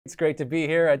It's great to be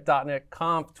here at .NET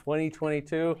Conf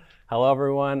 2022. Hello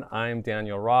everyone, I'm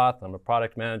Daniel Roth. I'm a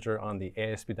product manager on the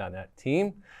ASP.NET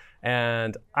team.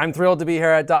 And I'm thrilled to be here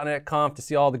at .NET Conf to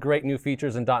see all the great new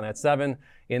features in .NET 7.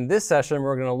 In this session,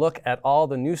 we're going to look at all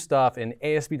the new stuff in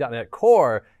ASP.NET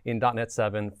Core in .NET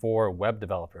 7 for web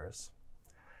developers.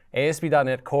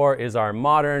 ASP.NET Core is our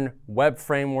modern web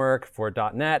framework for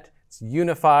 .NET. It's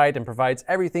unified and provides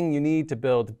everything you need to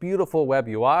build beautiful web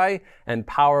UI and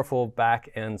powerful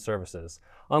back-end services.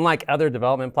 Unlike other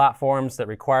development platforms that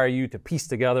require you to piece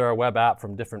together a web app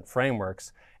from different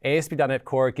frameworks, ASP.NET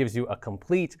Core gives you a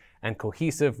complete and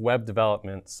cohesive web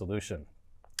development solution.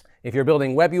 If you're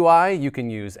building web UI, you can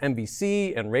use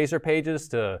MVC and Razor pages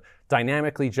to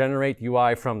dynamically generate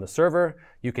UI from the server.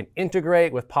 You can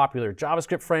integrate with popular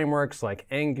JavaScript frameworks like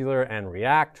Angular and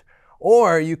React.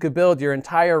 Or you could build your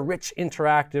entire rich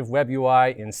interactive web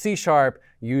UI in C#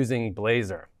 using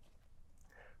Blazor.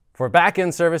 For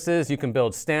backend services, you can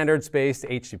build standards-based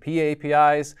HTTP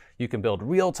APIs, you can build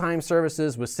real-time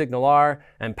services with SignalR,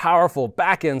 and powerful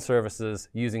backend services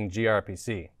using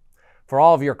gRPC. For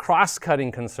all of your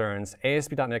cross-cutting concerns,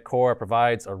 ASP.NET Core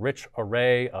provides a rich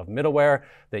array of middleware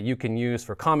that you can use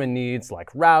for common needs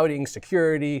like routing,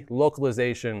 security,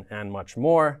 localization, and much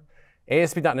more.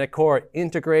 ASP.NET Core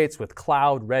integrates with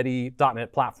cloud-ready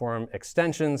 .NET Platform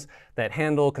extensions that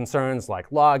handle concerns like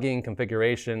logging,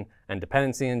 configuration, and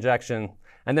dependency injection.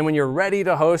 And then when you're ready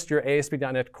to host your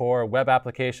ASP.NET Core web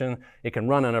application, it can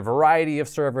run on a variety of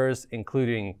servers,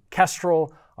 including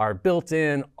Kestrel, our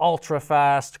built-in,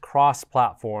 ultra-fast,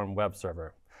 cross-platform web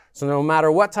server. So no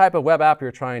matter what type of web app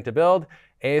you're trying to build,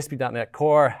 ASP.NET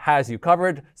Core has you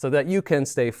covered so that you can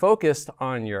stay focused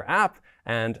on your app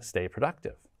and stay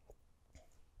productive.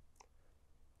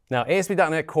 Now,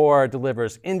 ASP.NET Core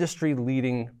delivers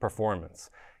industry-leading performance.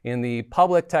 In the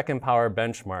public Tech Empower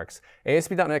benchmarks,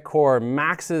 ASP.NET Core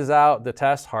maxes out the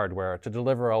test hardware to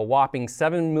deliver a whopping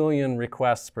 7 million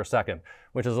requests per second,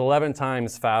 which is 11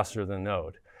 times faster than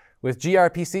Node. With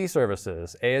gRPC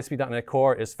services, ASP.NET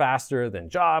Core is faster than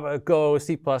Java, Go,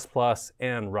 C++,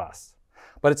 and Rust.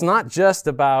 But it's not just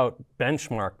about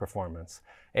benchmark performance.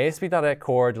 ASP.NET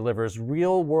Core delivers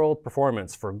real-world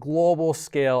performance for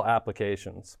global-scale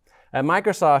applications. At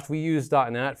Microsoft, we use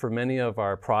 .NET for many of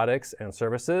our products and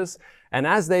services, and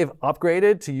as they've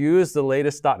upgraded to use the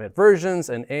latest .NET versions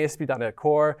and ASP.NET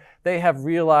Core, they have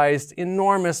realized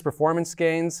enormous performance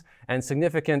gains and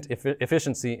significant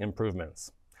efficiency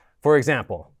improvements. For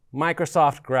example,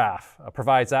 Microsoft Graph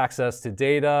provides access to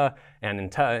data and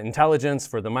intelligence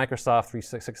for the Microsoft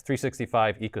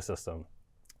 365 ecosystem.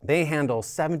 They handle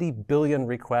 70 billion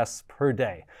requests per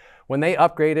day. When they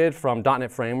upgraded from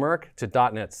 .NET Framework to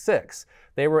 .NET 6,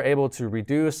 they were able to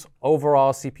reduce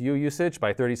overall CPU usage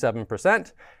by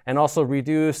 37% and also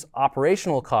reduce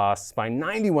operational costs by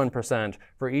 91%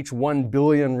 for each 1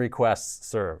 billion requests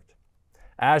served.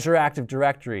 Azure Active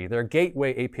Directory, their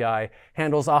gateway API,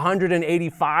 handles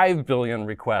 185 billion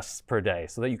requests per day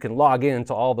so that you can log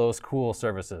into all those cool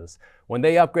services. When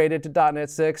they upgraded to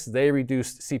 .NET 6, they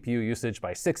reduced CPU usage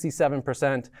by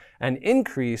 67% and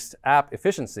increased app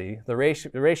efficiency, the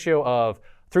ratio of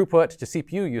throughput to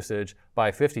CPU usage, by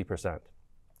 50%.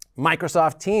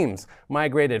 Microsoft Teams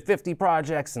migrated 50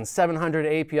 projects and 700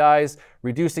 APIs,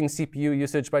 reducing CPU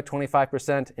usage by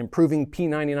 25%, improving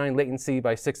P99 latency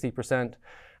by 60%.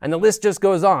 And the list just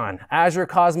goes on. Azure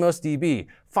Cosmos DB,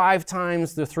 5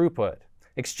 times the throughput.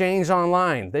 Exchange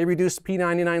Online, they reduced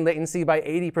P99 latency by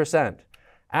 80%.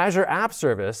 Azure App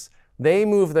Service, they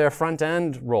moved their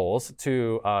front-end roles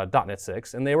to .NET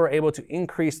 6, and they were able to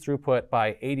increase throughput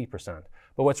by 80%.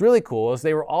 But what's really cool is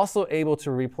they were also able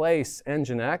to replace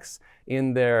Nginx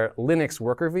in their Linux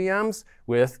worker VMs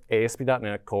with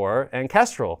ASP.NET Core and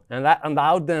Kestrel. And that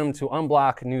allowed them to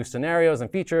unblock new scenarios and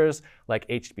features like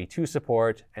HTTP2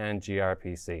 support and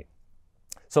gRPC.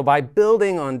 So by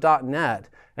building on .NET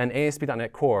and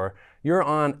ASP.NET Core, you're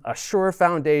on a sure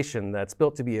foundation that's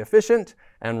built to be efficient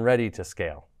and ready to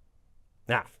scale.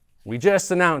 Now, we just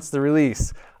announced the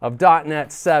release of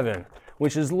 .NET 7.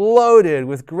 Which is loaded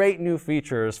with great new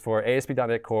features for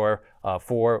ASP.NET Core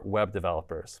for web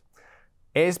developers.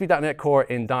 ASP.NET Core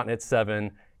in .NET 7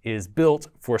 is built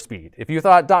for speed. If you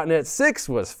thought .NET 6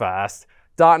 was fast,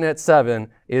 .NET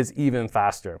 7 is even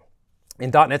faster.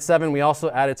 In .NET 7, we also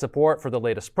added support for the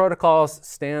latest protocols,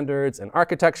 standards, and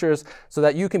architectures so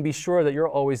that you can be sure that you're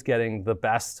always getting the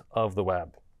best of the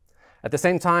web. At the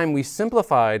same time, we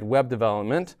simplified web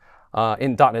development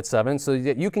in .NET 7 so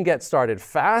that you can get started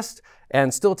fast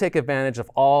and still take advantage of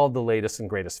all the latest and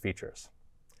greatest features.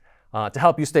 To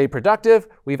help you stay productive,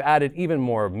 we've added even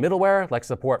more middleware, like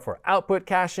support for output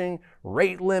caching,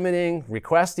 rate limiting,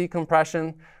 request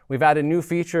decompression. We've added new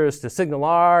features to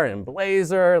SignalR and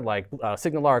Blazor, like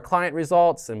SignalR client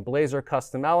results and Blazor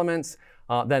custom elements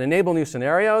that enable new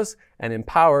scenarios and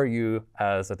empower you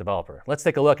as a developer. Let's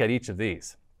take a look at each of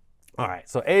these. All right,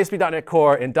 so ASP.NET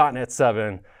Core in .NET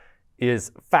 7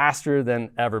 is faster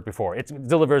than ever before. It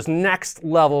delivers next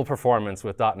level performance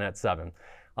with .NET 7.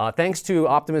 Thanks to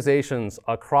optimizations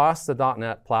across the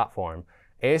 .NET platform,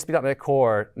 ASP.NET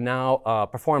Core now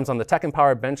performs on the Tech and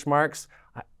Power benchmarks,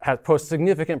 has posted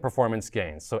significant performance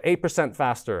gains. So 8%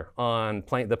 faster on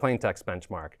the plain text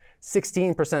benchmark,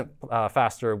 16%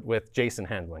 faster with JSON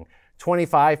handling,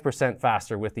 25%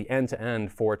 faster with the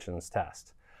end-to-end fortunes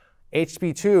test.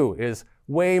 HTTP2 is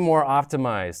way more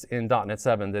optimized in .NET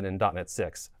 7 than in .NET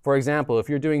 6. For example, if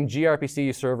you're doing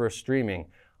gRPC server streaming,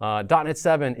 .NET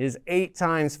 7 is 8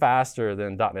 times faster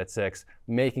than .NET 6,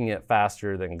 making it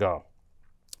faster than Go.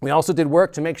 We also did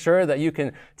work to make sure that you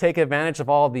can take advantage of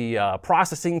all the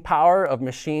processing power of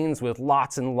machines with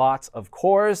lots and lots of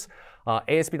cores.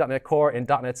 ASP.NET Core in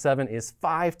 .NET 7 is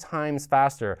 5 times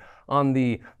faster on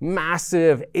the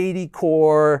massive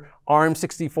 80-core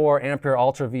ARM64 Ampere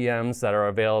Ultra VMs that are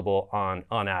available on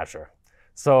Azure.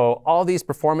 So all these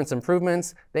performance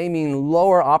improvements, they mean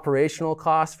lower operational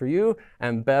costs for you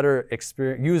and better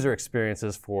user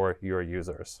experiences for your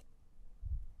users.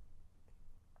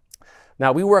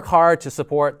 Now, we work hard to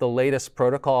support the latest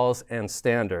protocols and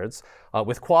standards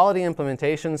with quality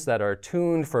implementations that are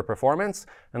tuned for performance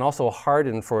and also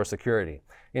hardened for security.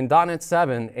 In .NET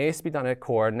 7, ASP.NET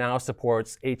Core now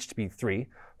supports HTTP3,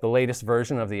 the latest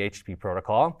version of the HTTP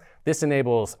protocol. This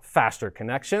enables faster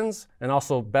connections and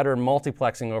also better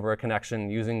multiplexing over a connection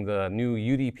using the new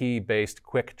UDP-based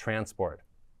quick transport.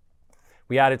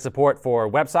 We added support for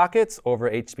WebSockets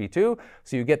over HTTP2,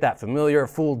 so you get that familiar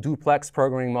full duplex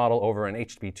programming model over an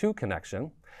HTTP2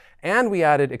 connection. And we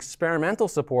added experimental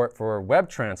support for Web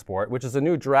Transport, which is a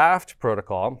new draft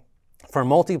protocol for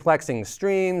multiplexing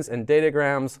streams and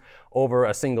datagrams over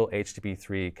a single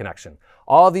HTTP3 connection.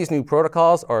 All of these new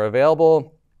protocols are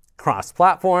available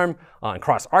cross-platform and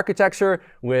cross-architecture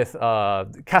with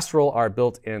Kestrel, our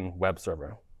built-in web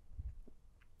server.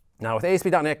 Now, with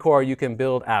ASP.NET Core, you can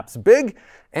build apps big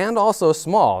and also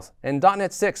small. In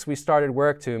 .NET 6, we started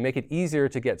work to make it easier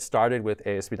to get started with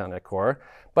ASP.NET Core,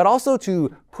 but also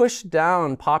to push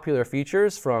down popular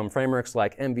features from frameworks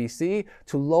like MVC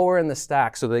to lower in the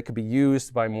stack so they could be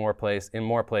used by in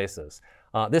more places.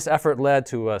 This effort led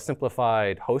to a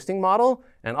simplified hosting model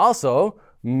and also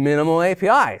minimal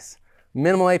APIs.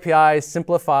 Minimal APIs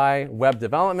simplify web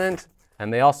development,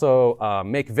 and they also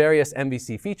make various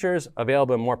MVC features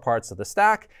available in more parts of the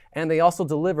stack, and they also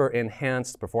deliver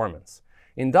enhanced performance.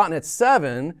 In .NET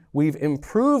 7, we've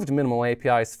improved minimal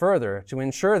APIs further to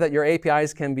ensure that your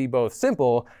APIs can be both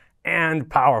simple and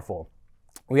powerful.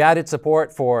 We added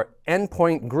support for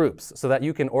endpoint groups so that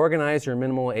you can organize your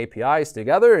minimal APIs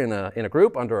together in a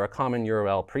group under a common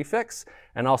URL prefix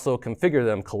and also configure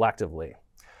them collectively.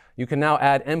 You can now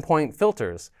add endpoint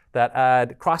filters that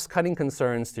add cross-cutting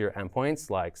concerns to your endpoints,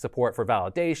 like support for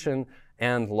validation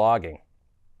and logging.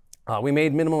 We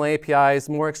made minimal APIs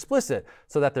more explicit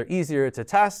so that they're easier to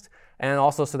test and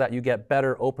also so that you get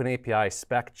better OpenAPI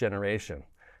spec generation.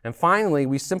 And finally,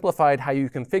 we simplified how you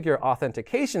configure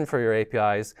authentication for your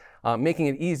APIs, making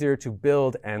it easier to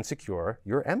build and secure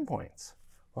your endpoints.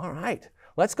 All right,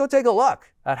 let's go take a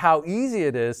look at how easy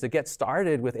it is to get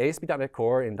started with ASP.NET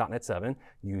Core in .NET 7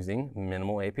 using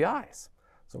minimal APIs.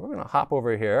 So we're going to hop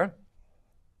over here.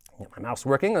 Get my mouse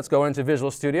working. Let's go into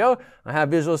Visual Studio. I have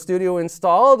Visual Studio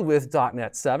installed with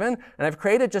 .NET 7, and I've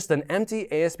created just an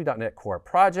empty ASP.NET Core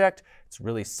project. It's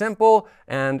really simple,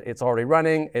 and it's already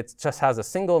running. It just has a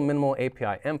single minimal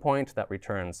API endpoint that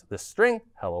returns this string,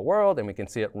 hello world, and we can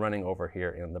see it running over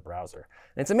here in the browser.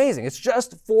 And it's amazing. It's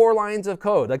just 4 lines of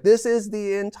code. Like, this is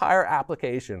the entire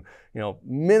application. You know,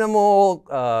 minimal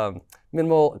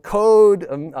code,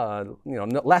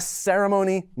 less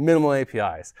ceremony, minimal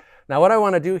APIs. Now, what I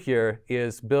want to do here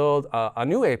is build a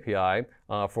new API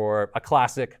for a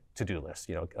classic to-do list.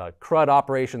 You know, CRUD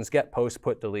operations, get, post,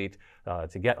 put, delete,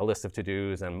 to get a list of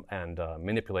to-dos and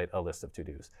manipulate a list of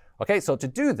to-dos. Okay, so to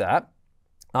do that,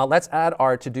 let's add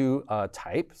our to-do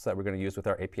type that we're going to use with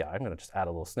our API. I'm going to just add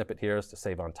a little snippet here to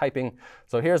save on typing.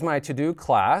 So here's my to-do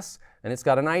class, and it's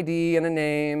got an ID and a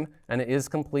name, and it is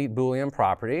complete Boolean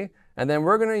property. And then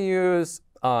we're going to use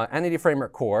Entity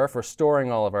Framework Core for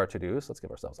storing all of our to-dos. Let's give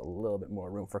ourselves a little bit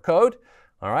more room for code.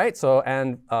 All right, so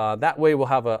and that way we'll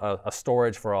have a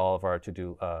storage for all of our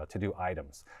to-do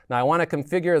items. Now I want to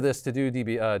configure this to-do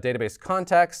database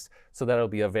context so that it'll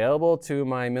be available to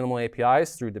my minimal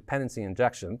APIs through dependency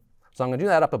injection. So I'm going to do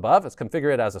that up above. Let's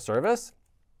configure it as a service.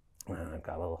 And I've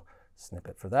got a little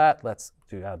snippet for that. Let's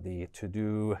add the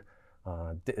to-do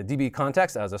DB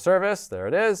context as a service. There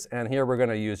it is. And here we're going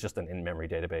to use just an in-memory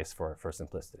database for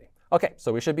simplicity. OK,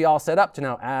 so we should be all set up to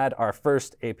now add our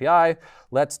first API.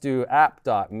 Let's do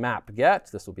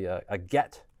app.mapGet. This will be a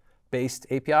get-based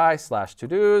API /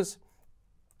 to-dos.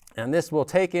 And this will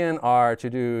take in our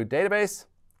to-do database.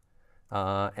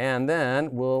 And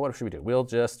then what should we do? We'll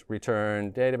just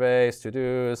return database,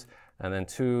 to-dos, and then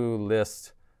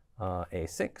to-list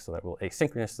async, so that we'll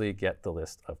asynchronously get the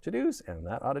list of to-dos, and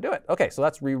that ought to do it. OK, so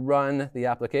let's rerun the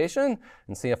application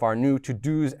and see if our new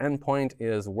to-dos endpoint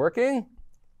is working.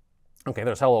 OK,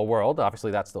 there's hello world.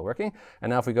 Obviously, that's still working. And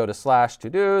now if we go to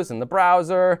 /todos in the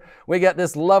browser, we get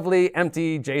this lovely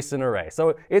empty JSON array.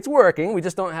 So it's working. We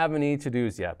just don't have any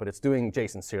to-dos yet, but it's doing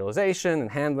JSON serialization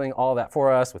and handling all that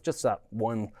for us with just that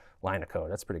one line of code.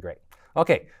 That's pretty great.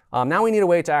 OK, now we need a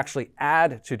way to actually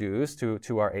add to-dos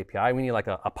to our API. We need like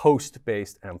a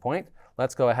post-based endpoint.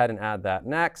 Let's go ahead and add that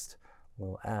next.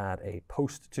 We'll add a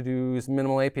post-to-dos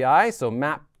minimal API. So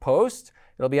map post.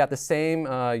 It'll be at the same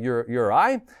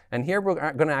URI. And here we're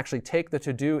going to actually take the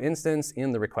to-do instance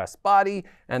in the request body,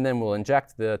 and then we'll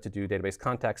inject the to-do database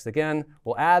context again.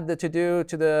 We'll add the to-do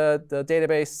to the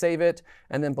database, save it.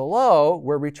 And then below,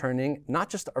 we're returning not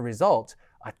just a result,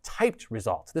 a typed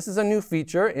result. This is a new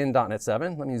feature in .NET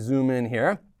 7. Let me zoom in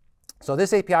here. So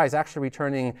this API is actually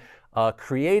returning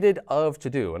created of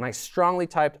to-do, a nice strongly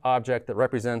typed object that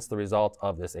represents the result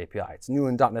of this API. It's new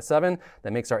in .NET 7.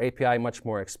 That makes our API much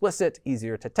more explicit,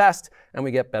 easier to test, and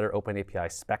we get better Open API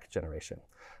spec generation.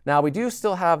 Now, we do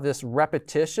still have this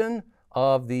repetition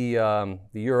of the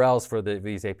URLs for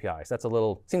these APIs. That's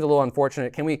seems a little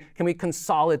unfortunate. Can we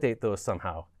consolidate those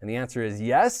somehow? And the answer is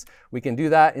yes. We can do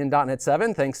that in .NET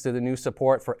 7 thanks to the new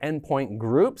support for endpoint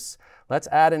groups. Let's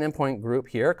add an endpoint group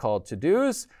here called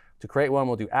to-dos. To create one,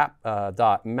 we'll do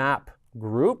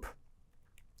app.mapGroup.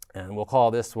 And we'll call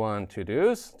this one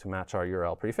to-dos to match our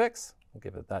URL prefix. We'll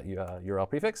give it that URL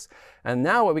prefix. And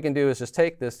now what we can do is just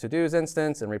take this to-dos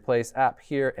instance and replace app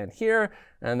here,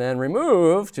 and then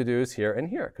remove to-dos here and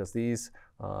here, because these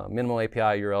minimal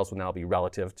API URLs will now be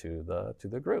relative to the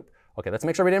group. OK, let's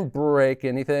make sure we didn't break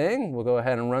anything. We'll go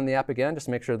ahead and run the app again, just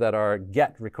to make sure that our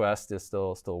GET request is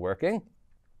still working.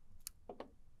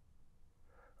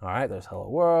 All right, there's hello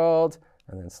world,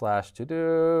 and then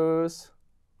 /todos.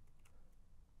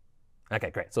 OK,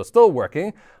 great. So it's still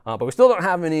working, but we still don't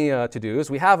have any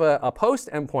to-dos. We have a post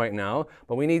endpoint now,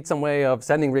 but we need some way of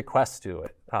sending requests to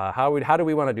it. How do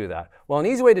we want to do that? Well, an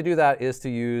easy way to do that is to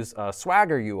use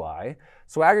Swagger UI.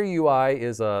 Swagger UI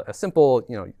is a simple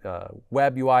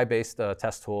web UI-based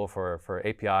test tool for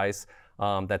APIs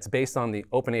that's based on the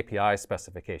Open API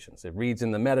specifications. It reads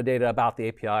in the metadata about the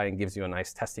API and gives you a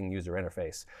nice testing user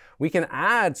interface. We can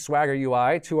add Swagger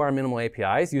UI to our minimal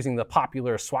APIs using the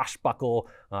popular swashbuckle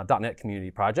 .NET community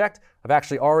project. I've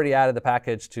actually already added the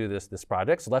package to this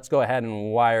project, so let's go ahead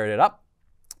and wire it up.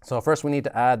 So first we need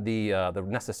to add the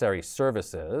necessary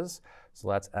services. So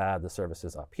let's add the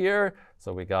services up here.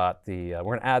 So we got we're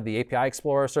going to add the API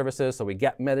Explorer services. So we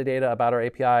get metadata about our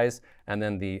APIs, and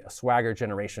then the Swagger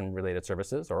generation related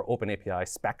services, or Open API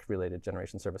spec related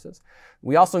generation services.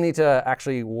 We also need to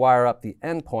actually wire up the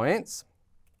endpoints.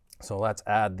 So let's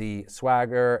add the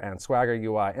Swagger and Swagger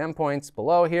UI endpoints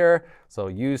below here. So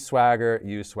use Swagger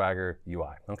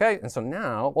UI. OK, and so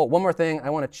now, well, one more thing. I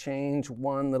want to change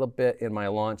one little bit in my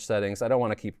launch settings. I don't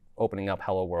want to keep opening up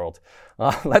hello world.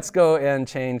 Let's go and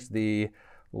change the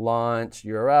launch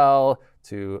URL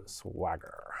to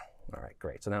Swagger. All right,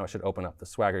 great. So now it should open up the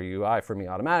Swagger UI for me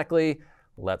automatically.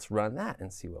 Let's run that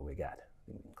and see what we get.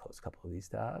 Close a couple of these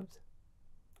tabs.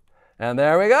 And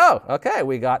there we go. OK,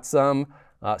 we got some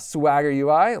Swagger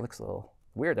UI. It looks a little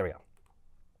weird. There we go.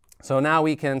 So now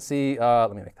we can see,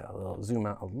 let me make that zoom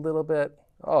out a little bit.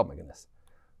 Oh my goodness.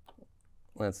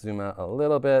 Let's zoom out a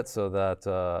little bit so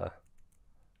that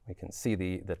we can see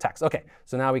the text. OK,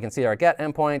 so now we can see our get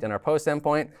endpoint and our post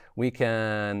endpoint. We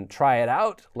can try it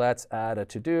out. Let's add a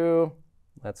to-do.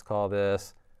 Let's call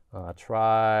this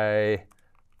try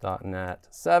 .NET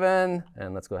 7.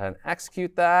 And let's go ahead and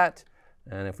execute that.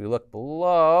 And if we look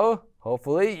below,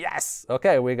 hopefully, yes.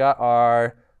 OK, we got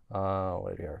our,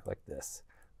 what do we have, like this,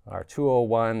 our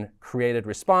 201 created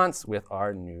response with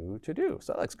our new to-do.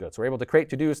 So that looks good. So we're able to create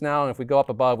to-dos now. And if we go up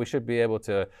above, we should be able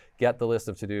to get the list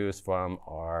of to-dos from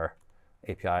our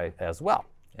API as well.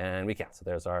 And we can. So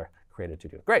there's our create a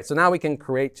to-do. Great, so now we can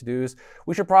create to-dos.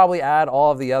 We should probably add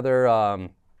all of the other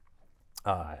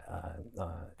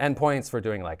endpoints for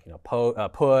doing like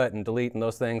put and delete and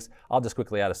those things. I'll just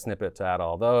quickly add a snippet to add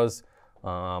all those.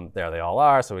 There they all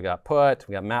are. So we got put,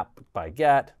 we got map by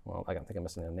get. Well, I think I'm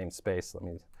missing a namespace. Let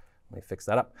me fix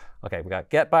that up. OK, we got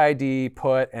get by ID,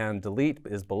 put, and delete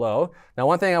is below. Now,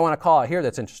 one thing I want to call out here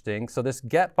that's interesting. So this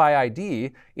get by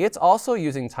ID, it's also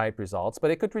using type results,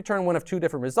 but it could return one of two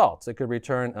different results. It could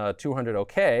return 200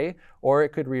 OK, or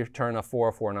it could return a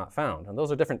 404 not found. And those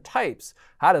are different types.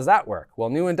 How does that work? Well,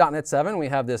 new in .NET 7, we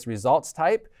have this results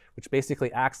type, which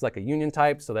basically acts like a union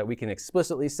type so that we can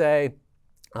explicitly say,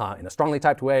 in a strongly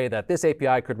typed way, that this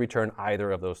API could return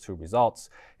either of those two results.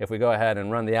 If we go ahead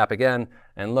and run the app again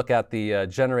and look at the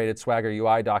generated Swagger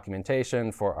UI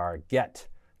documentation for our get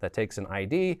that takes an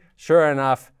ID, sure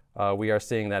enough, we are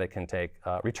seeing that it can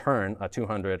return a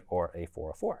 200 or a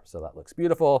 404. So that looks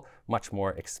beautiful, much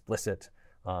more explicit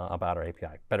about our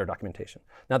API, better documentation.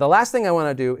 Now, the last thing I want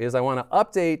to do is I want to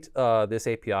update this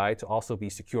API to also be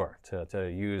secure, to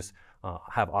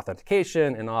have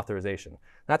authentication and authorization.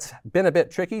 That's been a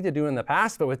bit tricky to do in the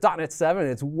past, but with .NET 7,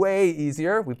 it's way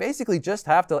easier. We basically just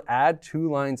have to add 2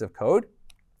 lines of code.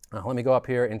 Let me go up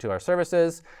here into our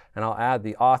services, and I'll add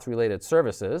the auth-related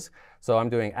services. So I'm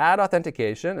doing add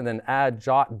authentication and then add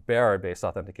JOT bearer-based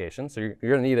authentication. So you're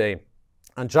going to need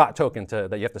a JOT token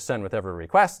that you have to send with every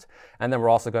request. And then we're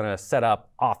also going to set up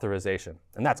authorization.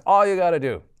 And that's all you got to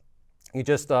do. You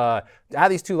just add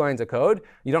these 2 lines of code.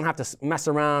 You don't have to mess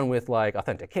around with like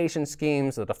authentication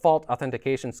schemes. The default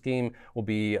authentication scheme will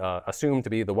be assumed to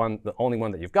be the only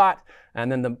one that you've got. And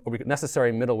then the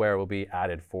necessary middleware will be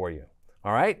added for you.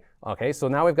 All right? OK, so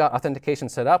now we've got authentication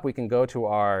set up. We can go to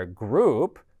our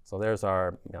group. So there's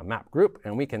our map group.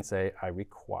 And we can say, I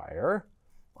require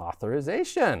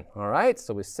authorization. All right?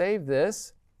 So we save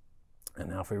this. And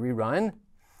now if we rerun,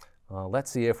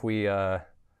 let's see if we are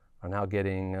now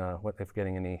getting if we're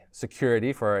getting any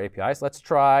security for our APIs. Let's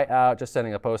try out just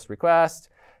sending a post request.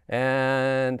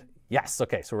 And yes,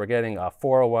 OK, so we're getting a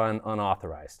 401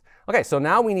 unauthorized. OK, so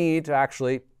now we need to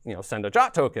actually send a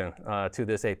JOT token to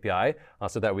this API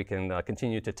so that we can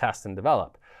continue to test and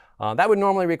develop. That would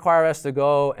normally require us to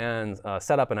go and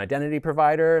set up an identity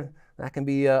provider. That can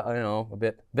be a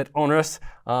bit onerous.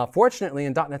 Fortunately,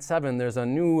 in .NET 7, there's a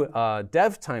new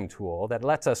dev time tool that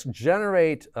lets us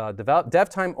generate dev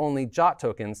time only JOT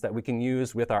tokens that we can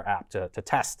use with our app to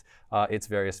test its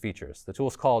various features. The tool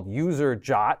is called user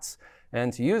JOTs.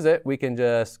 And to use it, we can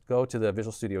just go to the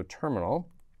Visual Studio terminal.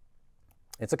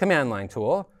 It's a command line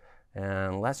tool.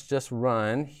 And let's just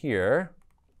run here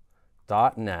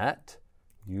 .NET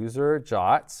user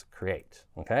JOTs create.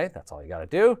 OK, that's all you got to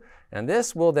do. And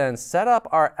this will then set up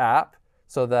our app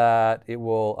so that it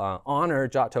will honor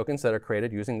JOT tokens that are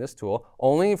created using this tool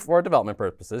only for development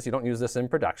purposes. You don't use this in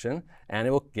production. And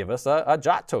it will give us a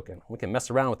JOT token. We can mess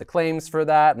around with the claims for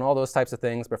that and all those types of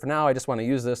things. But for now, I just want to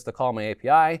use this to call my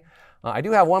API. I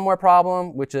do have one more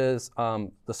problem, which is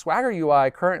the Swagger UI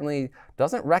currently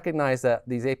doesn't recognize that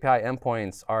these API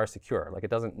endpoints are secure. Like, it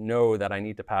doesn't know that I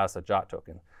need to pass a JOT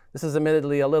token. This is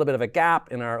admittedly a little bit of a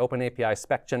gap in our OpenAPI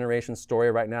spec generation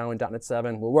story right now in .NET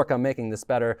 7. We'll work on making this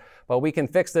better. But we can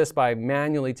fix this by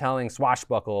manually telling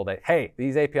Swashbuckle that, hey,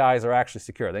 these APIs are actually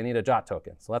secure. They need a JOT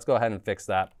token. So let's go ahead and fix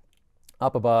that.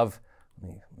 Up above,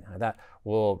 let me hide that.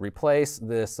 We'll replace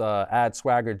this add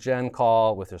Swagger gen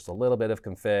call with just a little bit of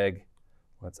config.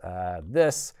 Let's add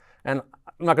this. And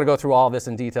I'm not going to go through all of this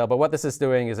in detail, but what this is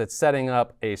doing is it's setting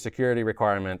up a security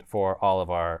requirement for all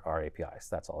of our APIs.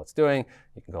 That's all it's doing.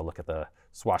 You can go look at the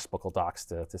Swashbuckle docs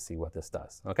to see what this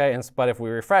does. Okay, but if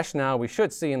we refresh now, we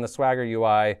should see in the Swagger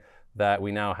UI that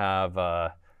we now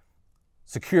have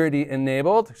security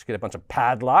enabled. We should get a bunch of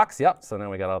padlocks. Yep, so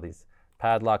now we got all these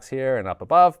padlocks here and up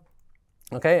above.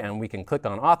 Okay, and we can click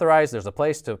on authorize. There's a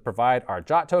place to provide our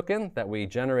JOT token that we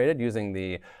generated using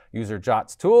the user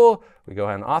JOTs tool. We go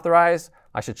ahead and authorize.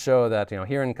 I should show that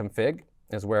here in config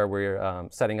is where we're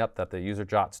setting up that the user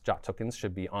JOTs JOT tokens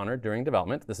should be honored during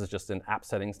development. This is just in app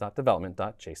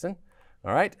settings.development.json.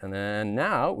 All right, and then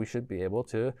now we should be able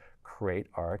to create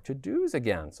our to-dos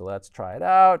again. So let's try it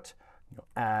out.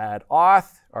 Add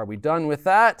auth. Are we done with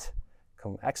that?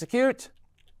 Come execute.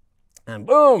 And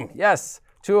boom, yes.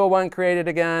 201 created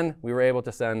again. We were able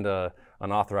to send an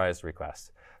authorized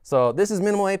request. So this is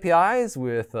minimal APIs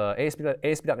with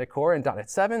ASP.NET Core and .NET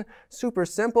 7. Super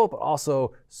simple, but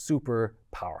also super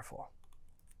powerful.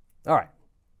 All right,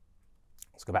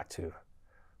 let's go back to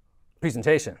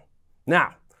presentation.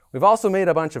 Now, we've also made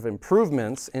a bunch of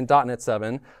improvements in .NET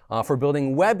 7 for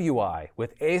building web UI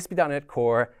with ASP.NET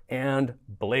Core and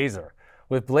Blazor.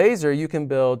 With Blazor, you can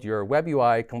build your web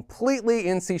UI completely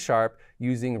in C#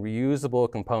 using reusable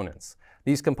components.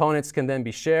 These components can then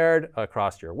be shared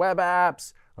across your web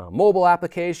apps, mobile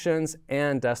applications,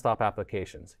 and desktop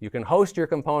applications. You can host your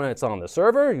components on the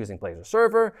server using Blazor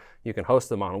Server. You can host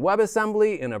them on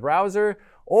WebAssembly in a browser,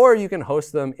 or you can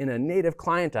host them in a native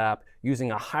client app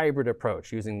using a hybrid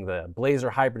approach, using the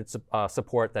Blazor hybrid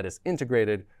support that is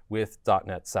integrated with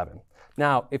 .NET 7.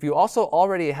 Now, if you also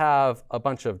already have a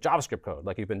bunch of JavaScript code,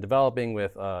 like you've been developing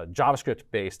with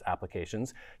JavaScript-based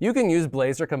applications, you can use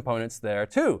Blazor components there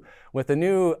too. With the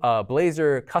new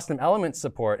Blazor custom element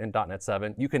support in .NET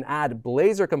 7, you can add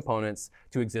Blazor components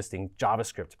to existing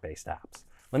JavaScript-based apps.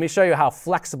 Let me show you how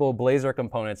flexible Blazor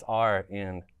components are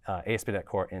in ASP.NET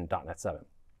Core in .NET 7.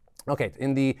 OK,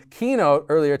 in the keynote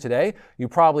earlier today, you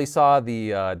probably saw the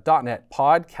 .NET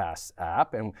Podcasts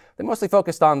app, and they mostly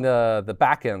focused on the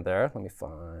back end there. Let me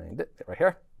find it right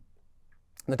here.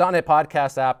 The .NET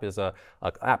Podcasts app is an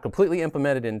app completely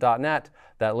implemented in .NET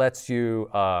that lets you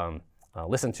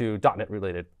listen to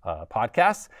 .NET-related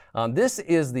podcasts. This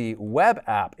is the web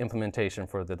app implementation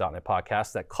for the .NET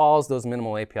Podcast that calls those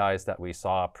minimal APIs that we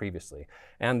saw previously.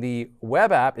 And the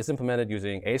web app is implemented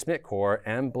using ASP.NET Core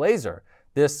and Blazor.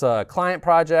 This client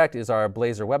project is our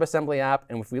Blazor WebAssembly app,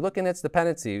 and if we look in its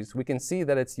dependencies, we can see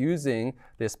that it's using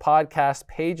this podcast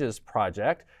pages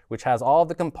project, which has all of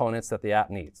the components that the app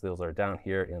needs. Those are down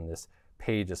here in this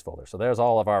pages folder. So there's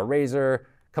all of our Razor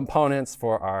components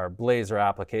for our Blazor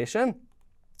application.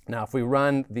 Now, if we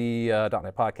run the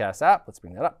 .NET Podcast app, let's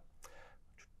bring that up.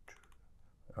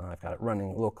 I've got it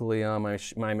running locally on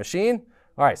my machine.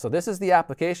 All right, so this is the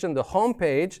application. The home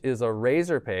page is a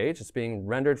Razor page. It's being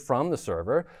rendered from the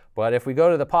server. But if we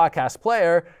go to the podcast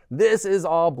player, this is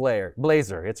all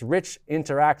Blazor. It's rich,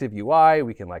 interactive UI.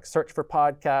 We can like search for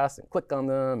podcasts and click on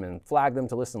them and flag them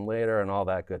to listen later and all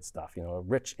that good stuff. You know, a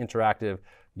rich, interactive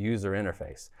user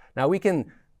interface. Now we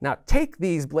can take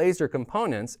these Blazor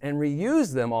components and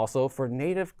reuse them also for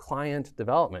native client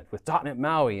development with .NET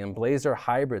MAUI and Blazor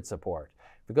hybrid support.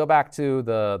 If we go back to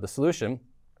the solution,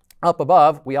 up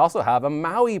above, we also have a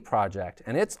MAUI project,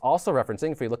 and it's also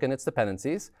referencing, if we look in its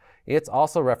dependencies, it's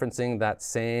also referencing that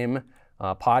same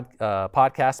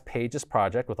podcast pages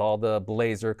project with all the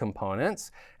Blazor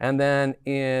components. And then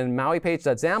in MAUI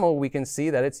page.xaml, we can see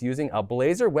that it's using a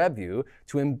Blazor web view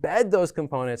to embed those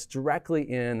components directly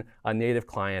in a native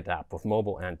client app with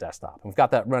mobile and desktop. We've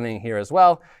got that running here as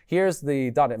well. Here's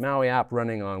the .NET MAUI app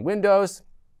running on Windows.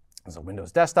 There's a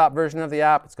Windows desktop version of the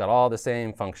app. It's got all the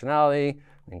same functionality.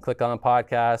 We can click on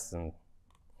podcasts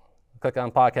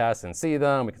and see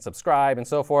them. We can subscribe and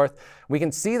so forth. We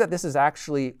can see that this is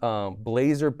actually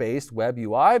Blazor-based web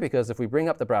UI, because if we bring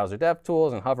up the browser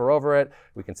DevTools and hover over it,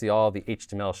 we can see all the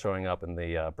HTML showing up in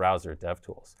the browser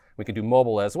DevTools. We can do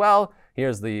mobile as well.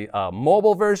 Here's the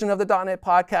mobile version of the .NET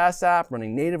Podcast app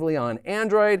running natively on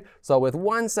Android. So with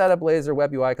one set of Blazor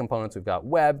web UI components, we've got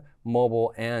web,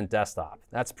 mobile, and desktop.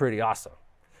 That's pretty awesome.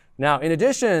 Now, in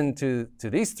addition to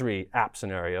these three app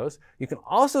scenarios, you can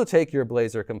also take your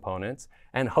Blazor components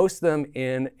and host them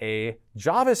in a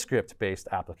JavaScript-based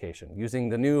application using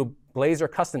the new Blazor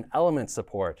custom element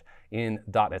support in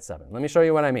 .NET 7. Let me show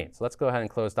you what I mean. So let's go ahead and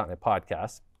close .NET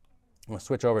Podcast. I'm going to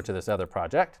switch over to this other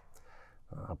project,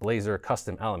 Blazor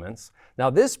custom elements. Now,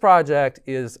 this project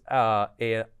is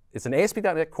it's an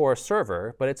ASP.NET Core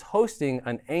server, but it's hosting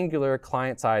an Angular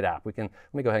client-side app. Let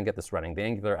me go ahead and get this running. The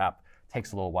Angular app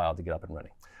takes a little while to get up and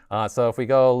running. So if we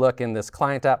go look in this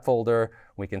client app folder,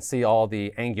 we can see all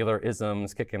the Angular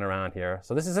isms kicking around here.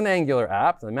 So this is an Angular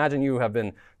app. Imagine you have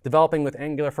been developing with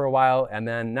Angular for a while, and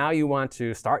then now you want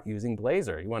to start using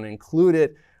Blazor. You want to include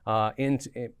it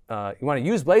you want to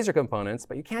use Blazor components,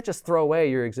 but you can't just throw away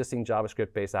your existing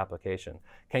JavaScript-based application.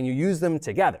 Can you use them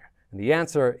together? And the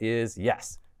answer is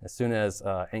yes. As soon as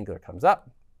Angular comes up,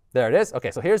 there it is.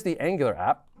 OK, so here's the Angular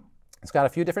app. It's got a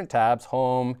few different tabs: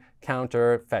 home,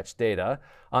 counter, fetch data.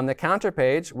 On the counter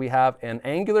page, we have an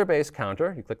Angular-based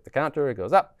counter. You click the counter, it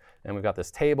goes up, and we've got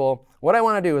this table. What I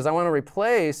want to do is I want to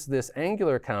replace this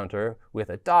Angular counter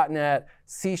with a .NET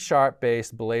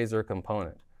C#-based Blazor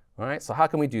component. All right, so how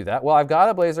can we do that? Well, I've got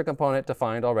a Blazor component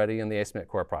defined already in the ASP.NET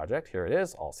Core project. Here it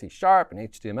is, all C# and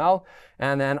HTML.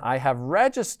 And then I have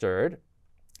registered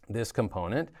this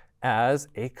component as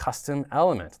a custom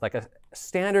element, like a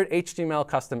standard HTML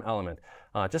custom element.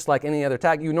 Just like any other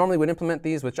tag, you normally would implement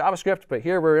these with JavaScript, but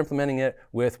here we're implementing it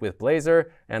with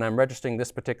Blazor, and I'm registering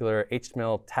this particular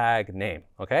HTML tag name.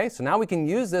 Okay, so now we can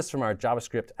use this from our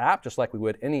JavaScript app just like we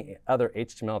would any other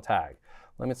HTML tag.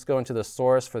 Let's go into the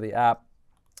source for the app,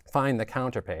 find the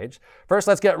counter page. First,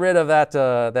 let's get rid of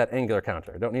that Angular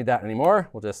counter. Don't need that anymore.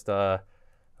 We'll just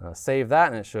save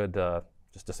that, and it should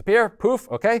just disappear, poof,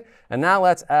 okay. And now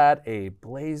let's add a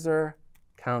Blazor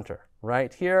counter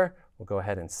right here. We'll go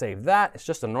ahead and save that. It's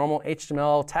just a normal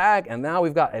HTML tag, and now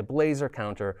we've got a Blazor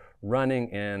counter running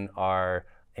in our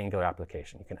Angular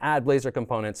application. You can add Blazor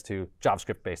components to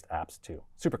JavaScript-based apps too.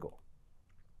 Super cool.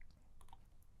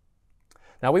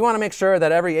 Now, we want to make sure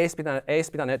that every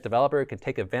ASP.NET developer can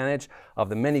take advantage of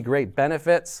the many great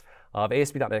benefits of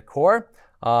ASP.NET Core.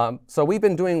 So we've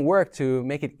been doing work to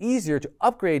make it easier to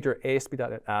upgrade your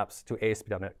ASP.NET apps to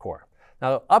ASP.NET Core.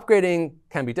 Now, upgrading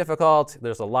can be difficult.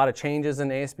 There's a lot of changes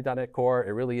in ASP.NET Core.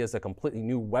 It really is a completely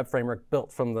new web framework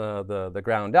built from the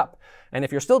ground up. And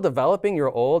if you're still developing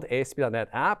your old ASP.NET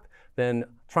app, then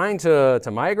trying to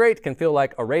migrate can feel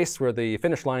like a race where the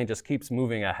finish line just keeps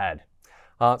moving ahead.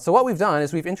 So what we've done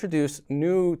is we've introduced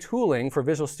new tooling for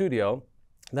Visual Studio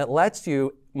that lets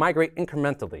you migrate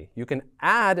incrementally. You can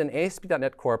add an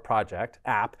ASP.NET Core project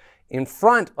app in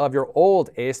front of your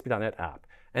old ASP.NET app.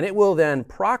 And it will then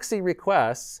proxy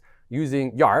requests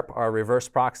using YARP, our reverse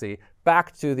proxy,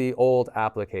 back to the old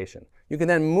application. You can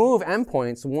then move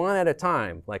endpoints one at a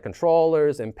time, like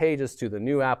controllers and pages, to the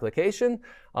new application.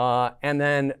 And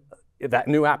then that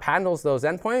new app handles those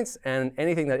endpoints, and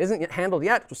anything that isn't yet handled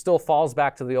yet still falls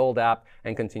back to the old app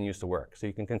and continues to work. So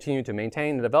you can continue to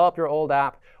maintain and develop your old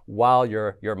app while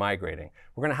you're migrating.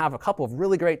 We're going to have a couple of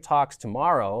really great talks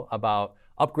tomorrow about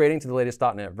upgrading to the latest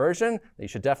 .NET version that you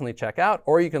should definitely check out,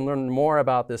 or you can learn more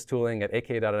about this tooling at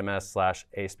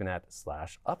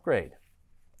aka.ms/ASP.NET/upgrade.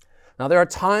 Now, there are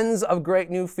tons of great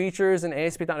new features in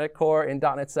ASP.NET Core in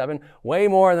 .NET 7, way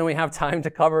more than we have time to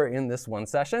cover in this one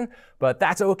session. But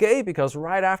that's OK, because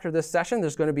right after this session,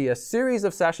 there's going to be a series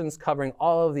of sessions covering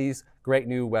all of these great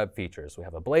new web features. We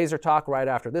have a Blazor talk right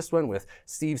after this one with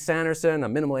Steve Sanderson, a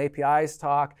Minimal APIs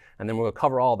talk, and then we'll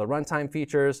cover all the runtime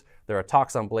features. There are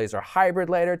talks on Blazor Hybrid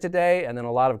later today, and then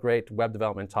a lot of great web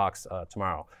development talks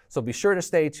tomorrow. So be sure to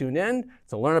stay tuned in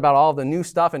to learn about all of the new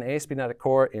stuff in ASP.NET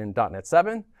Core in .NET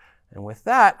 7. And with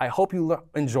that, I hope you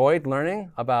enjoyed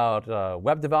learning about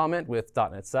web development with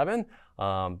 .NET 7.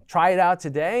 Try it out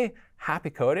today. Happy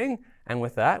coding. And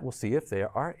with that, we'll see if there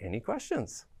are any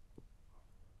questions.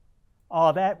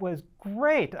 Oh, that was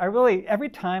great. Every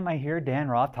time I hear Dan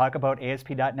Roth talk about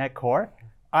ASP.NET Core,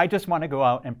 I just want to go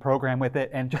out and program with it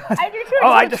and just. I do too.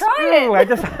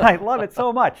 I love it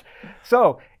so much.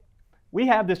 So we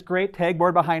have this great tag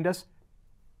board behind us.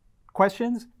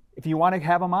 Questions? If you want to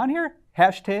have them on here,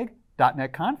 hashtag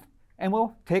 .NETConf, and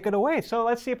we'll take it away. So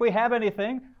let's see if we have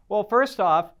anything. Well, first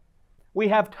off, we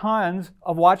have tons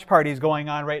of watch parties going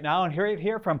on right now, and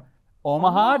here from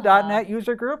Omaha.NET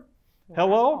user group.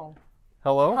 Hello. Wow.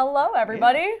 Hello. Hello,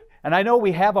 everybody. Yeah. And I know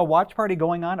we have a watch party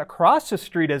going on across the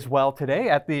street as well today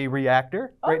at the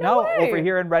Reactor over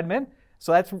here in Redmond.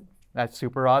 So that's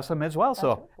super awesome as well.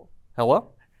 So cool.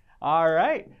 Hello. All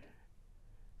right.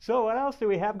 So what else do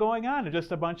we have going on?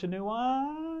 Just a bunch of new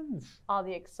ones. All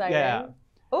the exciting. Yeah.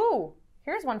 Ooh,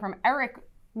 here's one from Eric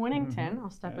Winnington. I'll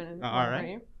step in and all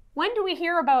right. When do we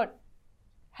hear about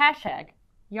hashtag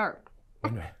YARP?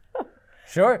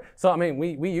 Sure. So I mean,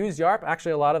 we use YARP.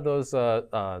 Actually, a lot of those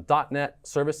 .NET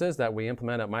services that we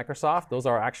implement at Microsoft, those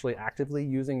are actually actively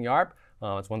using YARP.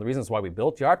 It's one of the reasons why we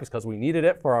built YARP, is because we needed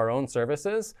it for our own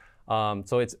services.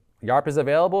 So YARP is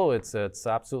available. It's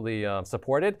absolutely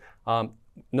supported.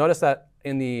 Notice that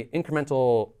in the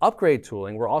incremental upgrade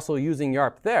tooling, we're also using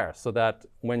YARP there, so that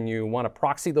when you want to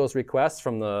proxy those requests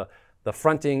from the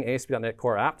fronting ASP.NET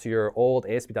Core app to your old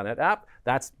ASP.NET app,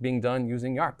 that's being done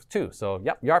using YARP too. So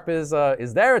yep, YARP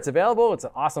is there. It's available. It's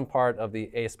an awesome part of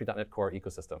the ASP.NET Core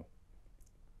ecosystem.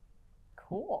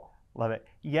 Cool. Love it.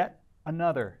 Yet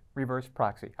another reverse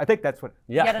proxy. I think that's what.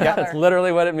 Yeah, that's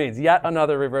literally what it means. Yet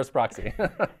another reverse proxy.